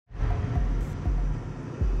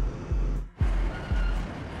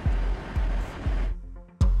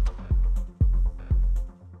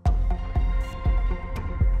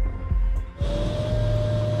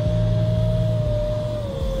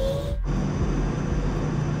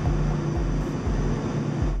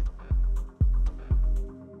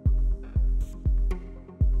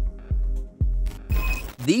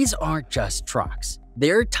These aren't just trucks.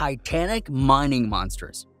 They're titanic mining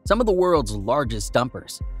monsters, some of the world's largest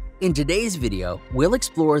dumpers. In today's video, we'll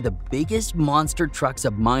explore the biggest monster trucks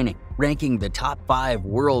of mining, ranking the top 5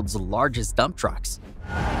 world's largest dump trucks.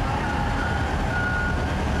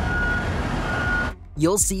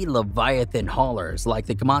 You'll see Leviathan haulers like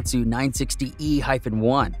the Komatsu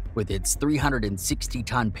 960E-1 with its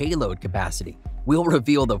 360-ton payload capacity. We'll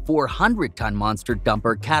reveal the 400-ton monster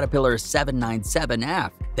dumper Caterpillar 797F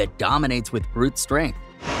that dominates with brute strength.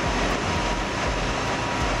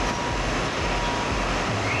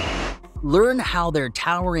 Learn how their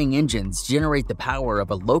towering engines generate the power of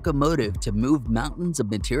a locomotive to move mountains of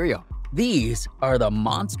material. These are the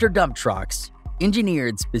monster dump trucks,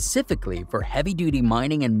 engineered specifically for heavy-duty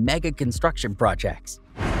mining and mega construction projects.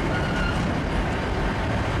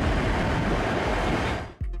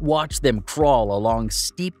 Watch them crawl along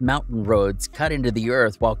steep mountain roads cut into the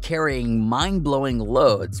earth while carrying mind-blowing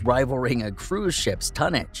loads rivaling a cruise ship's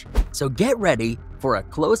tonnage. So get ready for a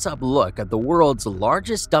close-up look at the world's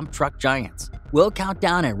largest dump truck giants. We'll count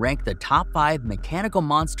down and rank the top 5 mechanical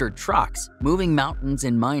monster trucks moving mountains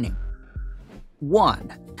in mining.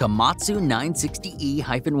 1. Komatsu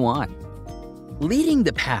 960E-1. Leading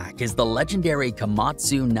the pack is the legendary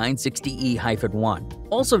Komatsu 960E-1,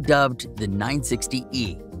 also dubbed the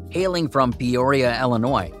 960E. Hailing from Peoria,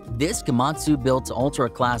 Illinois, this Komatsu-built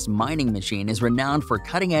ultra-class mining machine is renowned for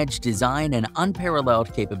cutting-edge design and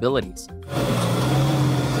unparalleled capabilities.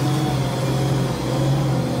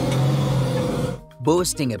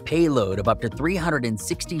 Boasting a payload of up to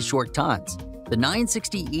 360 short tons, the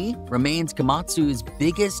 960E remains Komatsu's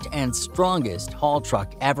biggest and strongest haul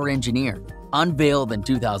truck ever engineered. Unveiled in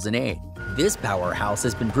 2008, this powerhouse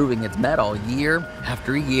has been proving its mettle year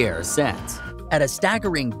after year since. At a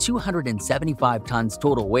staggering 275 tons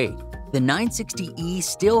total weight, the 960E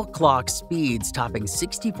still clocks speeds topping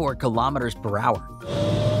 64 kilometers per hour.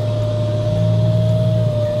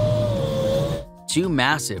 Too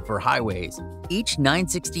massive for highways, each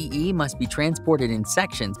 960E must be transported in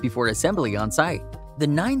sections before assembly on site. The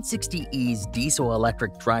 960E's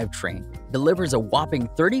diesel-electric drivetrain delivers a whopping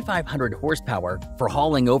 3,500 horsepower for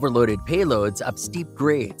hauling overloaded payloads up steep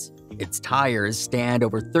grades. Its tires stand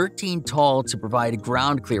over 13 tall to provide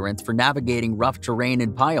ground clearance for navigating rough terrain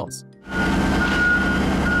and piles.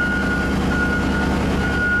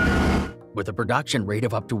 With a production rate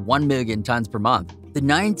of up to 1 million tons per month, the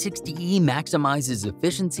 960E maximizes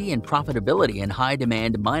efficiency and profitability in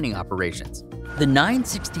high-demand mining operations. The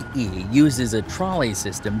 960E uses a trolley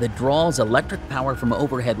system that draws electric power from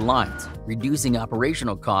overhead lines, reducing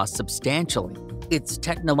operational costs substantially. Its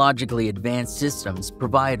technologically advanced systems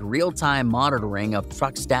provide real-time monitoring of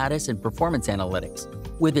truck status and performance analytics.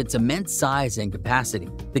 With its immense size and capacity,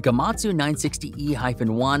 the Komatsu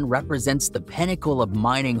 960E-1 represents the pinnacle of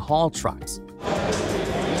mining haul trucks.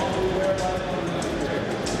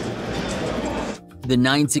 The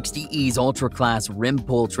 960E's ultra-class rim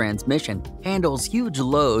pull transmission handles huge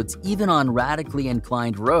loads even on radically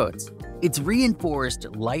inclined roads. Its reinforced,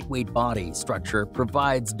 lightweight body structure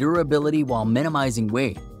provides durability while minimizing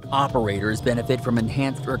weight. Operators benefit from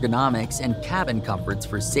enhanced ergonomics and cabin comforts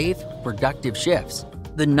for safe, productive shifts.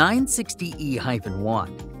 The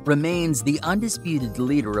 960E-1 remains the undisputed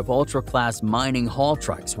leader of ultra-class mining haul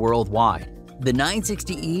trucks worldwide. The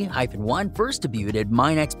 960E-1 first debuted at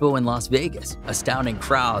Mine Expo in Las Vegas, astounding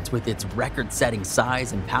crowds with its record-setting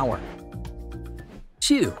size and power.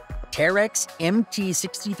 2. Terex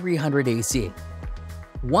MT6300AC.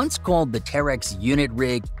 Once called the Terex Unit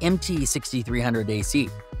Rig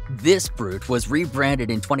MT6300AC, this brute was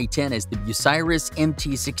rebranded in 2010 as the Bucyrus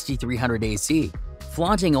MT6300AC.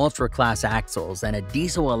 Flaunting ultra-class axles and a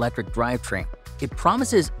diesel-electric drivetrain, it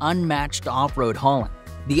promises unmatched off-road hauling.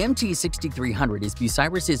 The MT6300 is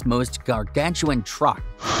Bucyrus's most gargantuan truck,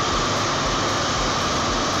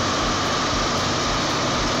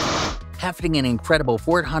 hefting an incredible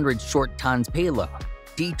 400 short tons payload.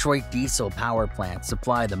 Detroit diesel power plants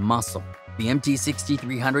supply the muscle. The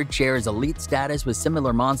MT6300 shares elite status with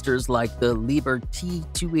similar monsters like the Liebherr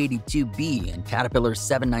T284B and Caterpillar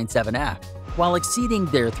 797F. While exceeding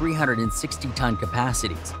their 360-ton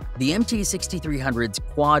capacities, the MT6300's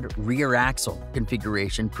quad rear axle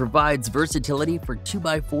configuration provides versatility for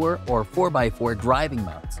 2x4 or 4x4 driving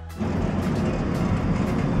modes.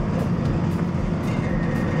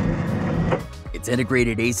 Its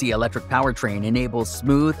integrated AC electric powertrain enables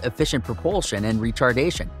smooth, efficient propulsion and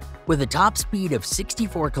retardation. With a top speed of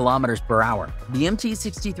 64 km per hour, the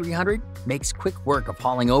MT6300 makes quick work of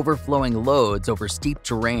hauling overflowing loads over steep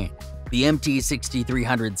terrain. The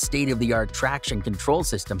MT6300's state-of-the-art traction control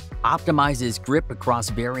system optimizes grip across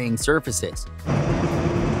varying surfaces.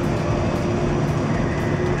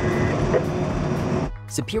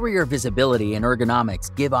 Superior visibility and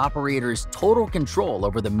ergonomics give operators total control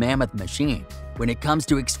over the mammoth machine. When it comes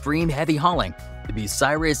to extreme heavy hauling, the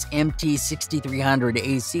Belaz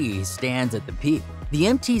MT6300AC stands at the peak. The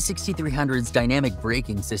MT6300's dynamic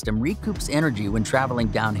braking system recoups energy when traveling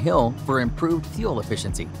downhill for improved fuel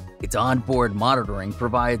efficiency. Its onboard monitoring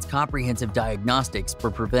provides comprehensive diagnostics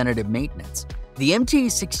for preventative maintenance. The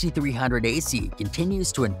MT6300AC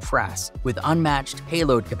continues to impress with unmatched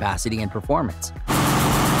payload capacity and performance.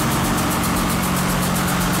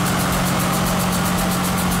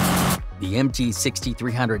 The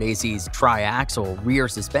MT6300AC's tri-axle rear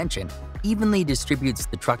suspension evenly distributes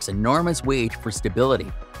the truck's enormous weight for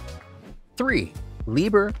stability. 3.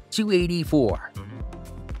 Liebherr 284.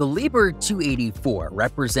 The Liebherr 284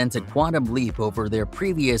 represents a quantum leap over their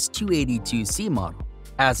previous 282C model.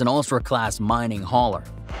 As an ultra-class mining hauler,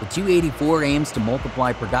 the 284 aims to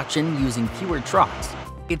multiply production using fewer trucks.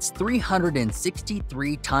 Its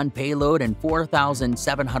 363-ton payload and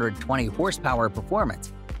 4,720 horsepower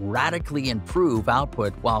performance radically improve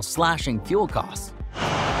output while slashing fuel costs.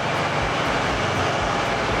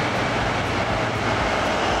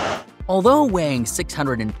 Although weighing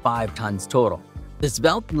 605 tons total, the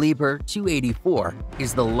Svelte Liebherr 284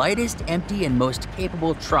 is the lightest, empty, and most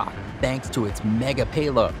capable truck thanks to its mega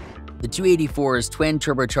payload. The 284's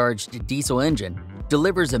twin-turbocharged diesel engine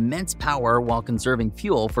delivers immense power while conserving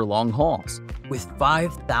fuel for long hauls. With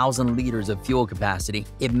 5,000 liters of fuel capacity,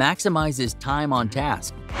 it maximizes time on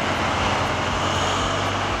task.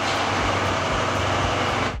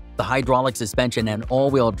 The hydraulic suspension and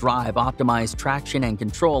all-wheel drive optimize traction and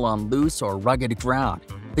control on loose or rugged ground.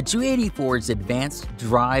 The 284's advanced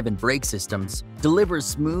drive and brake systems deliver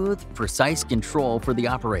smooth, precise control for the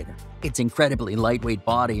operator. Its incredibly lightweight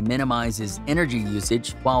body minimizes energy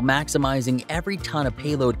usage while maximizing every ton of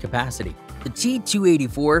payload capacity. The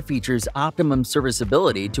T284 features optimum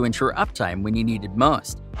serviceability to ensure uptime when you need it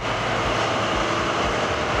most.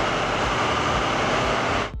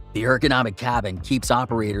 The ergonomic cabin keeps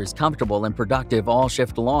operators comfortable and productive all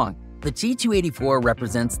shift long. The T284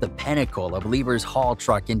 represents the pinnacle of Liebherr's haul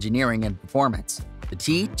truck engineering and performance. The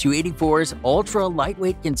T284's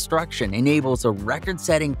ultra-lightweight construction enables a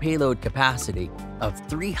record-setting payload capacity of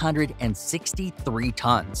 363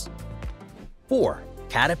 tons. 4.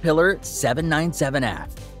 Caterpillar 797F.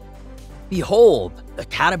 Behold, the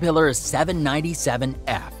Caterpillar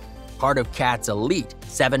 797F, part of CAT's elite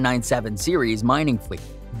 797 series mining fleet,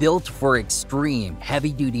 built for extreme,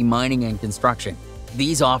 heavy-duty mining and construction.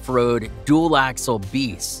 These off-road, dual-axle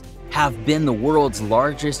beasts have been the world's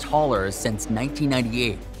largest haulers since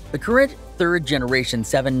 1998. The current third-generation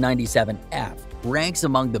 797F ranks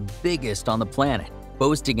among the biggest on the planet,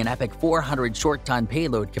 boasting an epic 400 short-ton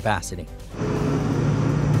payload capacity.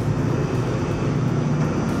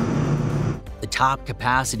 The top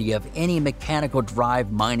capacity of any mechanical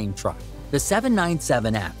drive mining truck, the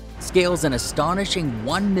 797F scales an astonishing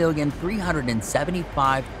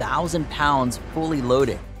 1,375,000 pounds fully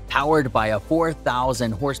loaded, powered by a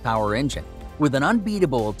 4,000 horsepower engine. With an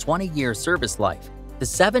unbeatable 20-year service life, the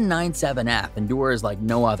 797F endures like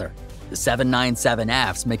no other. The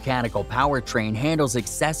 797F's mechanical powertrain handles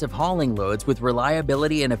excessive hauling loads with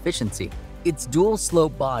reliability and efficiency. Its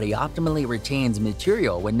dual-slope body optimally retains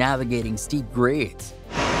material when navigating steep grades.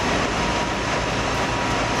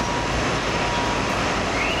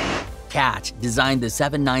 CAT designed the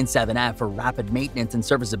 797F for rapid maintenance and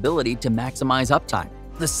serviceability to maximize uptime.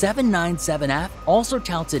 The 797F also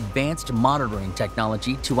touts advanced monitoring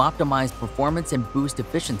technology to optimize performance and boost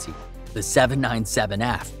efficiency. The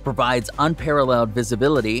 797F provides unparalleled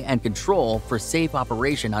visibility and control for safe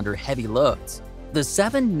operation under heavy loads. The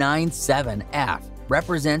 797F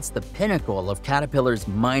represents the pinnacle of Caterpillar's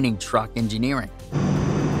mining truck engineering.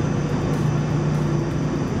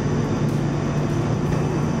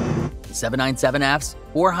 The 797F's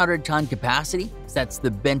 400-ton capacity sets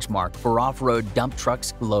the benchmark for off-road dump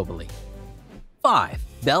trucks globally. 5.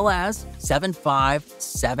 Belaz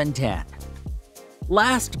 75710.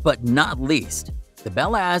 Last but not least, the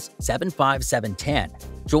Belaz 75710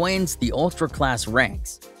 joins the ultra-class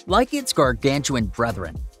ranks. Like its gargantuan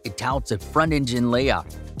brethren, it touts a front-engine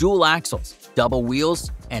layout, dual axles, double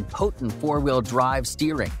wheels, and potent four-wheel drive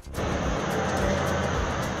steering.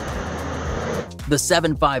 The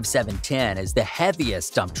 75710 is the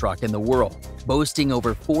heaviest dump truck in the world, boasting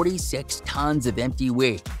over 46 tons of empty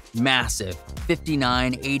weight. Massive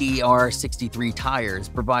 59 ADR63 tires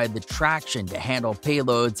provide the traction to handle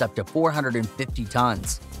payloads up to 450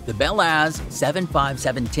 tons. The Belaz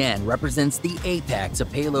 75710 represents the apex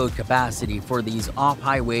of payload capacity for these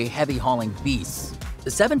off-highway heavy-hauling beasts. The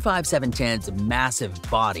 75710's massive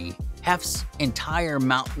body hefts entire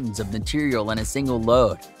mountains of material in a single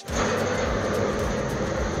load.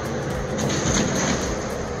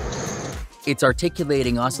 Its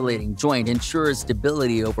articulating oscillating joint ensures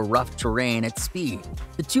stability over rough terrain at speed.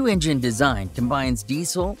 The two-engine design combines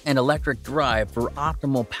diesel and electric drive for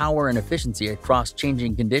optimal power and efficiency across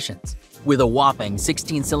changing conditions. With a whopping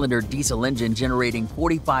 16-cylinder diesel engine generating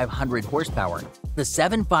 4,500 horsepower, the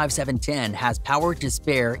 75710 has power to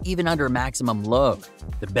spare even under maximum load.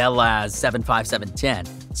 The Belaz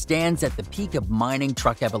 75710 stands at the peak of mining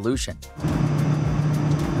truck evolution.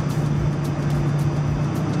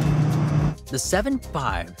 The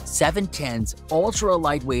 75710's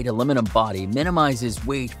ultra-lightweight aluminum body minimizes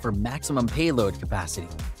weight for maximum payload capacity.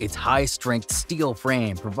 Its high-strength steel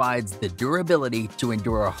frame provides the durability to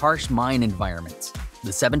endure harsh mine environments.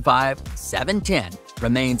 The 75710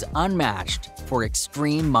 remains unmatched for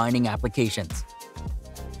extreme mining applications.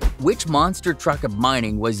 Which monster truck of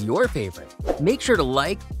mining was your favorite? Make sure to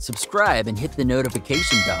like, subscribe, and hit the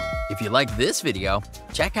notification bell. If you like this video,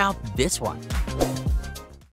 check out this one.